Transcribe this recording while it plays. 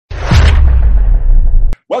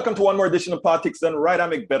Welcome to one more edition of Politics Done Right.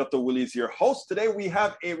 I'm Egberto Willies, your host. Today we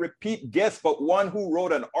have a repeat guest, but one who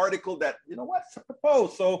wrote an article that, you know what,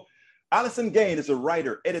 propose. So Alison Gain is a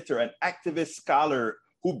writer, editor, and activist scholar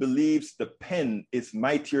who believes the pen is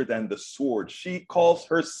mightier than the sword. She calls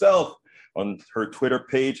herself on her Twitter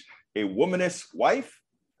page a womanist wife.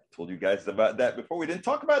 I told you guys about that before. We didn't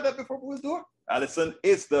talk about that before we was doing. Alison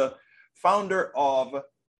is the founder of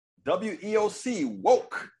WEOC,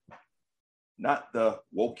 Woke. Not the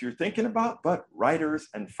woke you're thinking about, but writers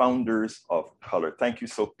and founders of color. Thank you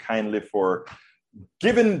so kindly for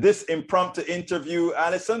giving this impromptu interview,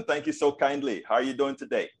 Alison. Thank you so kindly. How are you doing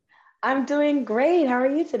today? I'm doing great. How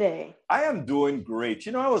are you today? I am doing great.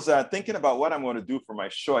 You know, I was thinking about what I'm going to do for my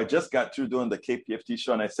show. I just got through doing the KPFT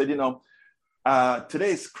show, and I said,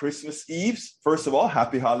 today is Christmas Eve. First of all,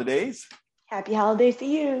 happy holidays. Happy holidays to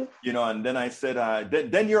you. You know, and then I said,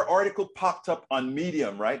 then your article popped up on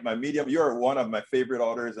Medium, right? My Medium, you're one of my favorite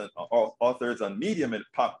authors on Medium. It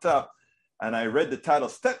popped up, and I read the title,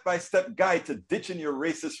 Step-by-Step Guide to Ditching Your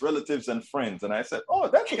Racist Relatives and Friends. And I said, oh,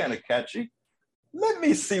 that's kind of catchy. Let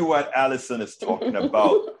me see what Alison is talking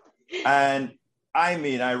about. And I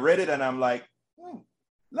mean, I read it and I'm like,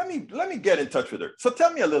 let me get in touch with her. So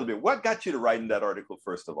tell me a little bit, what got you to writing that article,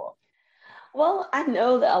 first of all? Well, I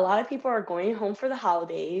know that a lot of people are going home for the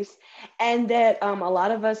holidays, and that a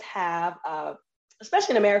lot of us have,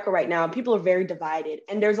 especially in America right now, people are very divided,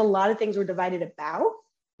 and there's a lot of things we're divided about.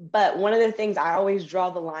 But one of the things I always draw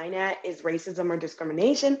the line at is racism or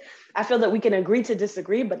discrimination. I feel that we can agree to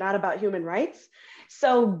disagree, but not about human rights.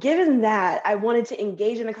 So given that, I wanted to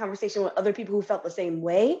engage in a conversation with other people who felt the same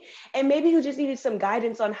way, and maybe who just needed some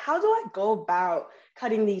guidance on how do I go about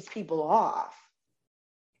cutting these people off.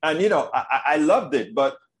 And, you know, I loved it,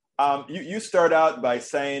 but you start out by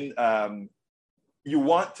saying you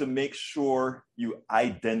want to make sure you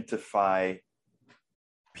identify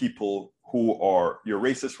people who are your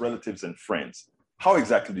racist relatives and friends. How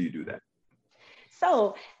exactly do you do that?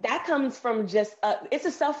 So that comes from just, it's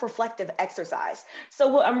a self-reflective exercise. So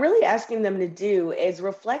what I'm really asking them to do is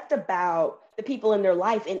reflect about the people in their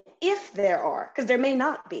life, and if there are, because there may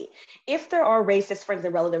not be, if there are racist friends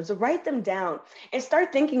and relatives, write them down and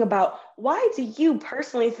start thinking about, why do you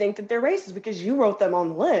personally think that they're racist? Because you wrote them on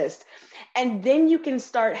the list. And then you can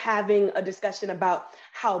start having a discussion about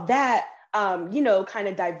how that kind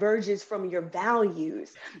of diverges from your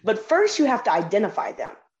values. But first you have to identify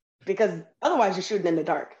them, because otherwise you're shooting in the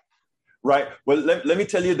dark. Right. Well, let me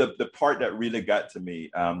tell you the part that really got to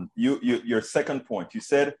me. Your second point, you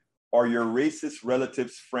said, are your racist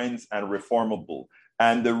relatives, friends, and reformable?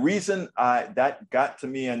 And the reason that got to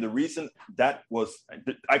me, and the reason that was,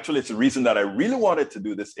 actually, it's the reason that I really wanted to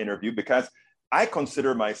do this interview, because I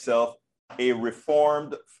consider myself a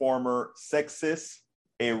reformed former sexist,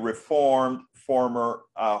 a reformed former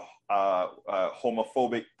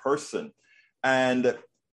homophobic person. And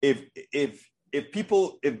if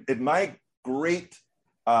my great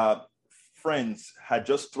friends had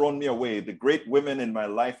just thrown me away, the great women in my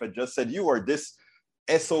life had just said, you are this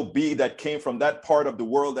SOB that came from that part of the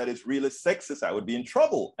world that is really sexist, I would be in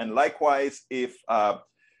trouble. And likewise, if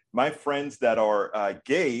my friends that are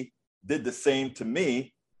gay did the same to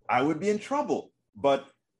me, I would be in trouble. But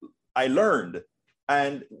I learned.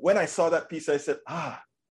 And when I saw that piece, I said,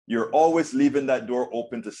 you're always leaving that door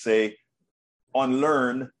open to say,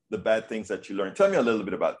 unlearn the bad things that you learned. Tell me a little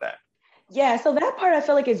bit about that. Yeah, so that part I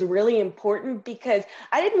feel like is really important, because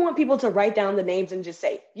I didn't want people to write down the names and just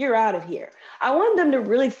say, you're out of here. I wanted them to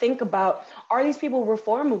really think about, are these people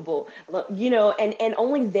reformable? And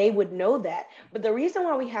only they would know that. But the reason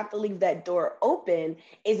why we have to leave that door open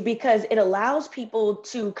is because it allows people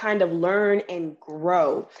to kind of learn and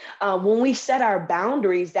grow. When we set our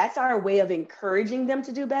boundaries, that's our way of encouraging them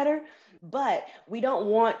to do better. But we don't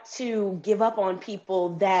want to give up on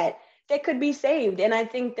people that could be saved. And I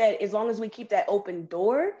think that as long as we keep that open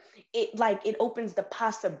door, it opens the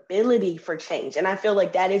possibility for change. And I feel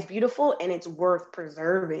like that is beautiful and it's worth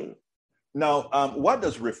preserving. Now, what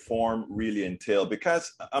does reform really entail?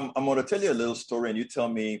 Because I'm going to tell you a little story, and you tell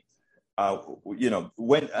me,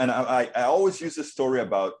 when, and I always use this story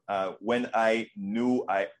about when I knew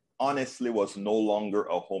I honestly was no longer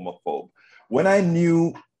a homophobe. When I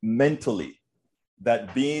knew mentally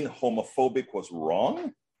that being homophobic was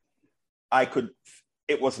wrong,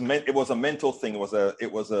 it was a mental thing.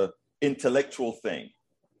 It was a intellectual thing.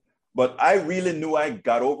 But I really knew I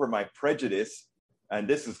got over my prejudice, and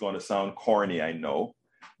this is going to sound corny, I know,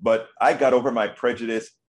 but I got over my prejudice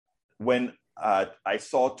when I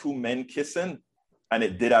saw two men kissing, and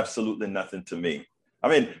it did absolutely nothing to me. I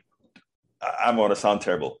mean, I'm going to sound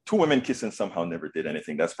terrible. Two women kissing somehow never did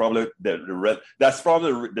anything. That's probably that's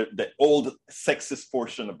probably the old sexist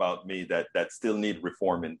portion about me that still need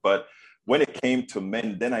reforming. But when it came to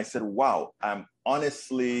men, then I said, wow, I'm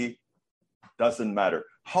honestly doesn't matter.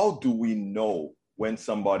 How do we know when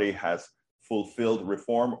somebody has fulfilled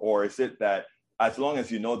reform, or is it that as long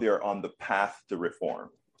as you know they're on the path to reform?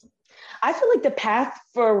 I feel like the path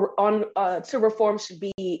to reform should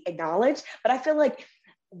be acknowledged, but I feel like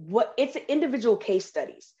it's individual case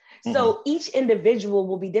studies. So each individual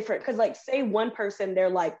will be different. Because like, say one person, they're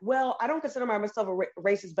like, well, I don't consider myself a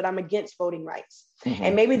racist, but I'm against voting rights.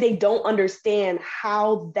 And maybe they don't understand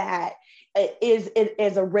how that is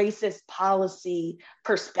a racist policy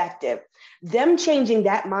perspective. Them changing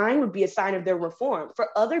that mind would be a sign of their reform. For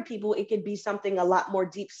other people, it could be something a lot more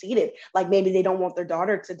deep-seated, like maybe they don't want their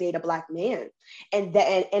daughter to date a Black man.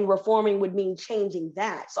 And reforming would mean changing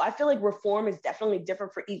that. So I feel like reform is definitely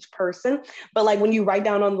different for each person. But like when you write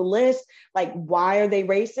down on the list, like, why are they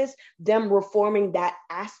racist? Them reforming that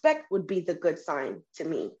aspect would be the good sign to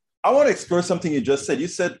me. I want to explore something you just said. You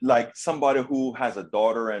said like somebody who has a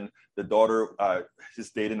daughter and the daughter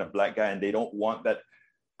is dating a Black guy and they don't want that.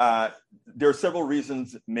 There are several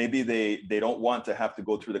reasons. Maybe they don't want to have to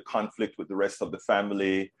go through the conflict with the rest of the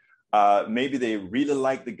family. Maybe they really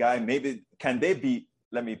like the guy. Maybe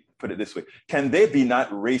let me put it this way. Can they be not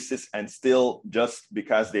racist and still, just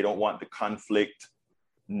because they don't want the conflict,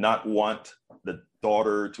 not want the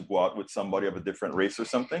daughter to go out with somebody of a different race or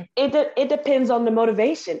something? It depends on the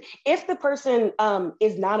motivation. If the person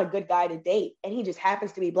is not a good guy to date and he just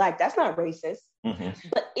happens to be Black, that's not racist.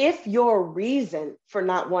 But if your reason for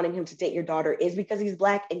not wanting him to date your daughter is because he's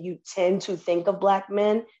Black and you tend to think of Black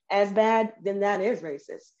men as bad, then that is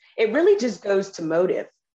racist. It really just goes to motive.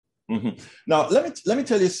 Now, let me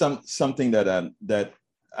tell you something that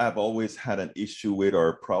I've always had an issue with or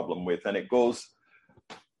a problem with, and it goes,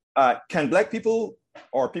 can Black people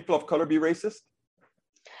or people of color be racist?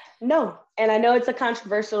 No, and I know it's a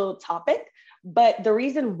controversial topic, but the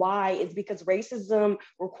reason why is because racism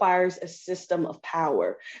requires a system of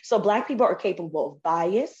power. So Black people are capable of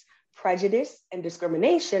bias, prejudice, and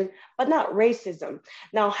discrimination, but not racism.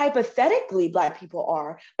 Now, hypothetically, Black people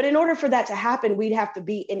are, but in order for that to happen, we'd have to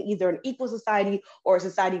be in either an equal society or a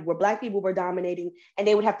society where Black people were dominating, and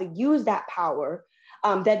they would have to use that power.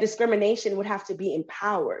 That discrimination would have to be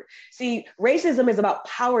empowered. See, racism is about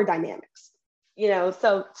power dynamics,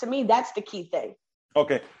 so to me, that's the key thing.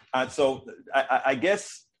 Okay, so I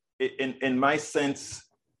guess in my sense,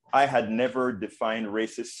 I had never defined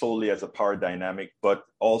racist solely as a power dynamic, but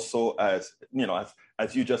also as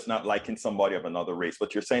you just not liking somebody of another race.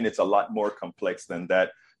 But you're saying it's a lot more complex than that.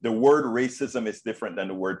 The word racism is different than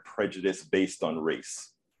the word prejudice based on race.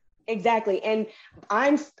 Exactly. And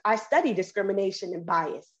I study discrimination and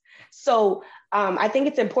bias. So I think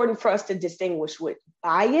it's important for us to distinguish with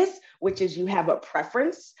bias, which is you have a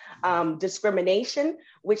preference, discrimination,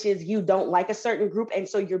 which is you don't like a certain group, and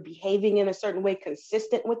so you're behaving in a certain way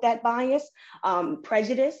consistent with that bias.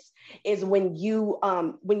 Prejudice is when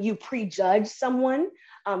you prejudge someone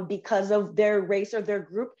because of their race or their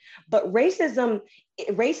group. But racism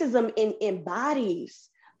embodies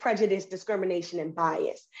prejudice, discrimination, and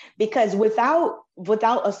bias, because without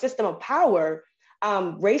a system of power,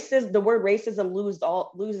 the word racism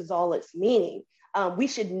loses all its meaning. We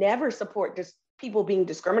should never support just people being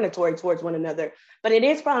discriminatory towards one another, but it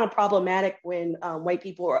is found problematic when white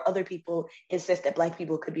people or other people insist that Black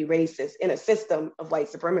people could be racist in a system of white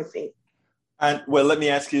supremacy. And well, let me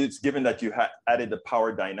ask you, given that you added the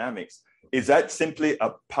power dynamics, is that simply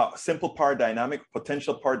a simple power dynamic,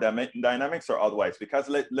 potential power dynamics, or otherwise? Because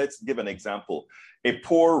let's give an example. A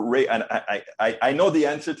poor race, and I know the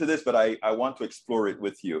answer to this, but I want to explore it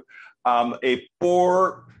with you. A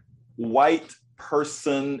poor white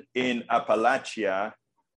person in Appalachia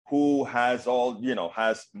who has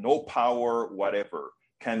has no power, whatever,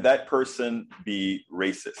 can that person be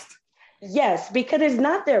racist? Yes, because it's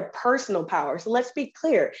not their personal power. So let's be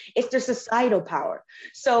clear, it's their societal power.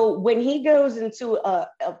 So when he goes into a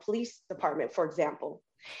police department, for example,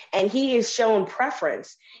 and he is shown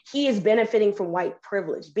preference, he is benefiting from white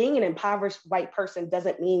privilege. Being an impoverished white person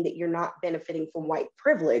doesn't mean that you're not benefiting from white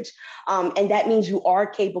privilege. And that means you are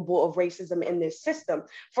capable of racism in this system.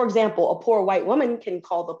 For example, a poor white woman can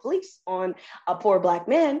call the police on a poor Black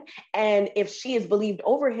man. And if she is believed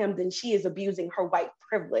over him, then she is abusing her white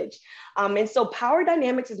privilege. And so power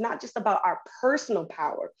dynamics is not just about our personal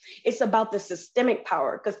power. It's about the systemic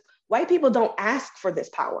power, because white people don't ask for this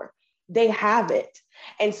power. They have it.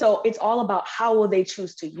 And so it's all about how will they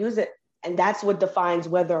choose to use it. And that's what defines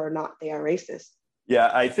whether or not they are racist. Yeah,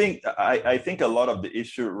 I think a lot of the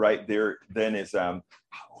issue right there then is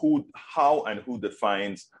how and who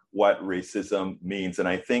defines what racism means, and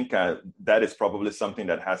I think that is probably something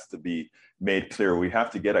that has to be made clear. We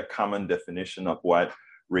have to get a common definition of what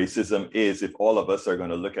racism is if all of us are going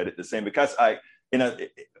to look at it the same. Because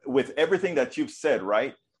with everything that you've said,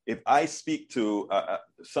 right? If I speak to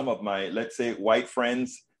some of my, let's say, white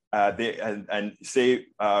friends, and say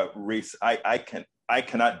race, I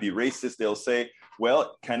cannot be racist. They'll say,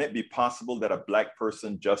 well, can it be possible that a black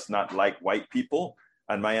person just not like white people?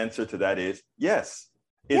 And my answer to that is yes.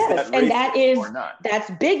 Yes, and that is,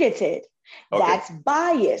 that's bigoted. Okay. That's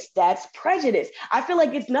bias. That's prejudice. I feel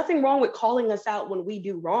like it's nothing wrong with calling us out when we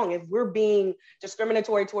do wrong. If we're being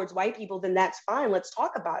discriminatory towards white people, then that's fine. Let's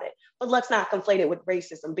talk about it. But let's not conflate it with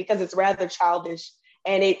racism, because it's rather childish.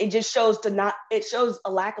 And it just shows it shows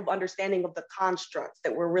a lack of understanding of the constructs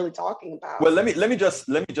that we're really talking about. Well, let me just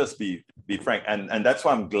be frank. And that's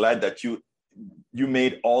why I'm glad that you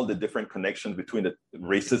made all the different connections between the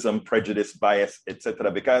racism, prejudice, bias,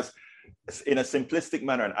 etc. Because in a simplistic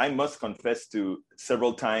manner, and I must confess to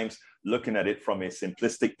several times looking at it from a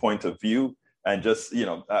simplistic point of view, and just,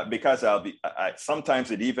 because sometimes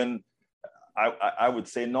it even, I would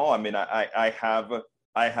say, no, I mean, I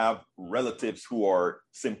have relatives who are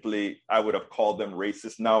simply, I would have called them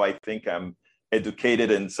racist. Now I think I'm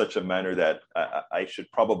educated in such a manner that I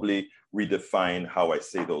should probably redefine how I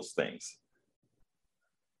say those things.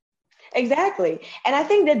 Exactly. And I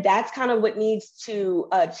think that that's kind of what needs to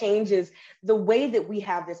change, is the way that we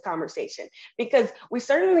have this conversation, because we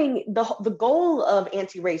certainly, the goal of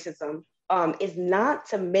anti-racism is not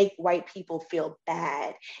to make white people feel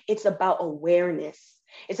bad. It's about awareness.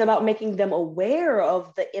 It's about making them aware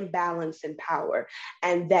of the imbalance in power,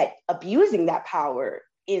 and that abusing that power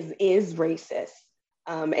is racist.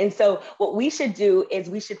 And so what we should do is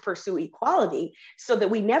we should pursue equality, so that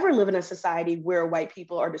we never live in a society where white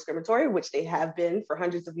people are discriminatory, which they have been for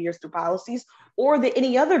hundreds of years through policies, or that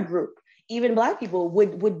any other group, even Black people,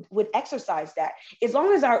 would exercise that. As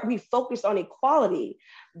long as we focus on equality,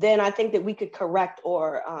 then I think that we could correct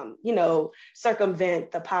or,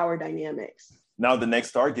 circumvent the power dynamics. Now, the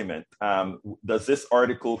next argument, does this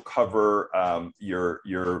article cover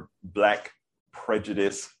your Black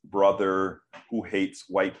prejudice brother who hates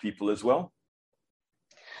white people as well?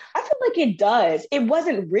 I feel like it does. It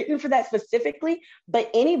wasn't written for that specifically, but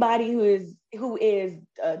anybody who is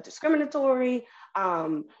discriminatory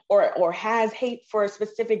or has hate for a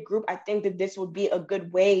specific group, I think that this would be a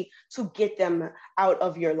good way to get them out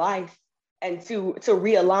of your life, and to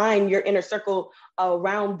realign your inner circle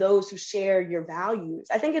around those who share your values.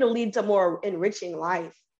 I think it'll lead to more enriching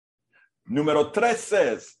life. Numero 3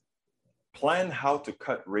 says, plan how to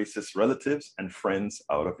cut racist relatives and friends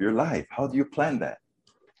out of your life. How do you plan that?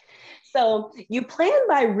 So you plan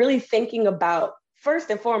by really thinking about, first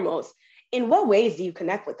and foremost, in what ways do you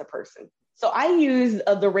connect with the person? So I use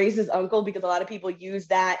the racist uncle, because a lot of people use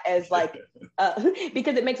that as like,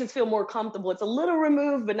 because it makes us feel more comfortable. It's a little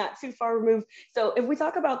removed, but not too far removed. So if we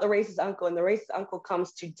talk about the racist uncle, and the racist uncle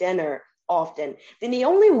comes to dinner often, then the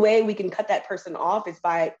only way we can cut that person off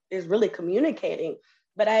is really communicating.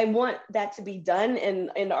 But I want that to be done. And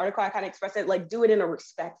in the article, I kind of express it, like, do it in a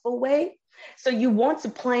respectful way. So you want to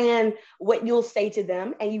plan what you'll say to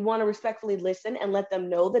them, and you want to respectfully listen and let them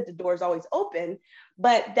know that the door is always open,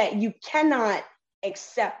 but that you cannot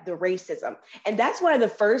accept the racism. And that's why the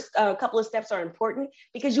first couple of steps are important,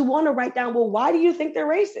 because you want to write down, well, why do you think they're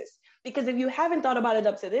racist? Because if you haven't thought about it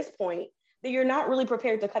up to this point, then you're not really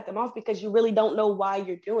prepared to cut them off, because you really don't know why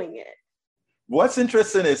you're doing it. What's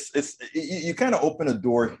interesting is you kind of open a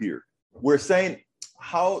door here. We're saying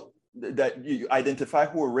how that you identify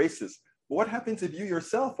who are racist. But what happens if you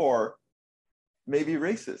yourself are maybe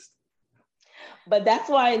racist? But that's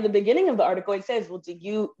why in the beginning of the article, it says, well, do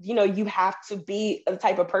you have to be the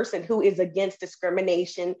type of person who is against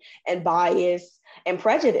discrimination and bias and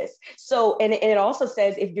prejudice. So, and it also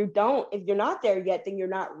says, if you're not there yet, then you're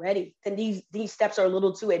not ready. Then these steps are a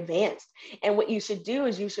little too advanced. And what you should do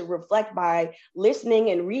is you should reflect by listening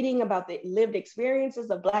and reading about the lived experiences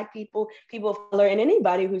of Black people, people of color, and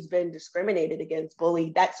anybody who's been discriminated against,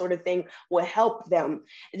 bullied, that sort of thing will help them.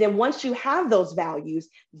 And then once you have those values,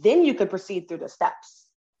 then you could proceed through the steps.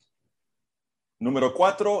 Número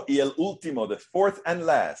 4 y el último, the fourth and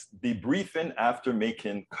last, debriefing after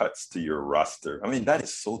making cuts to your roster. I mean, that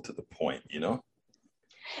is so to the point,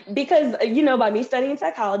 Because, by me studying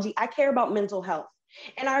psychology, I care about mental health.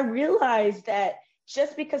 And I realized that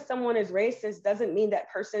just because someone is racist doesn't mean that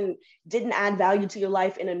person didn't add value to your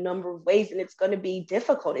life in a number of ways. And it's going to be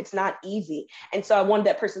difficult. It's not easy. And so I wanted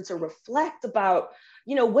that person to reflect about,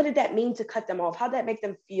 what did that mean to cut them off? How did that make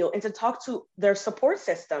them feel? And to talk to their support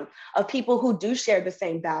system of people who do share the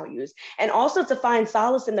same values. And also to find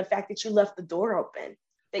solace in the fact that you left the door open,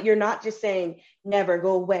 that you're not just saying, never,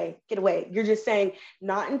 go away, get away. You're just saying,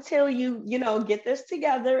 not until you, get this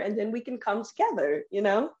together, and then we can come together,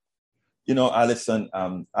 Allison,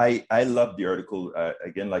 I love the article,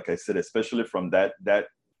 again, like I said, especially from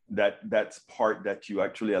that's part that you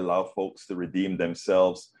actually allow folks to redeem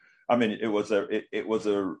themselves. I mean, it was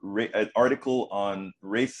an article on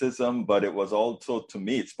racism, but it was also, to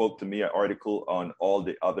me, it spoke to me, an article on all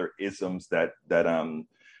the other isms that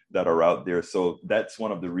are out there. So that's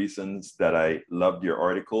one of the reasons that I loved your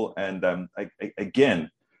article. And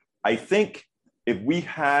I think if we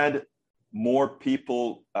had more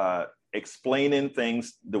people explaining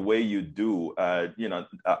things the way you do,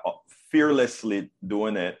 fearlessly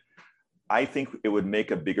doing it, I think it would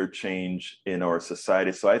make a bigger change in our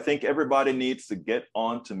society. So I think everybody needs to get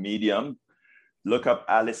on to Medium, look up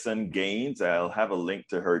Allison Gaines. I'll have a link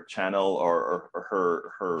to her channel or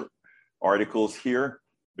her articles here,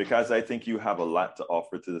 because I think you have a lot to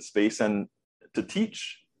offer to the space and to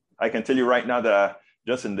teach. I can tell you right now that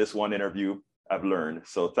just in this one interview, I've learned.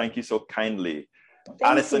 So thank you so kindly. Thank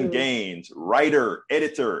Allison you. Gaines, writer,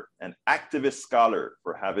 editor, and activist scholar,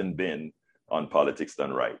 for having been on Politics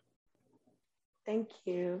Done Right. Thank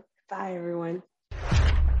you. Bye, everyone.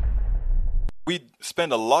 We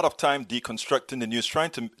spend a lot of time deconstructing the news,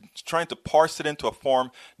 trying to parse it into a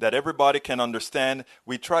form that everybody can understand.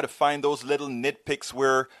 We try to find those little nitpicks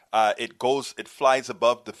where it flies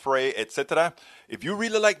above the fray, etc. If you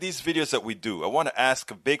really like these videos that we do, I want to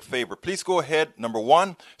ask a big favor. Please go ahead. Number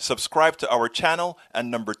 1, subscribe to our channel.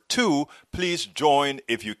 And number 2, please join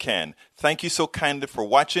if you can. Thank you so kindly for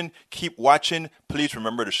watching. Keep watching. Please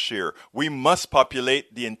remember to share. We must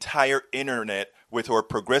populate the entire internet with our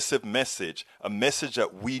progressive message, a message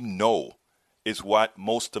that we know is what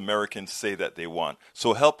most Americans say that they want.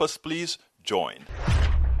 So help us, please join.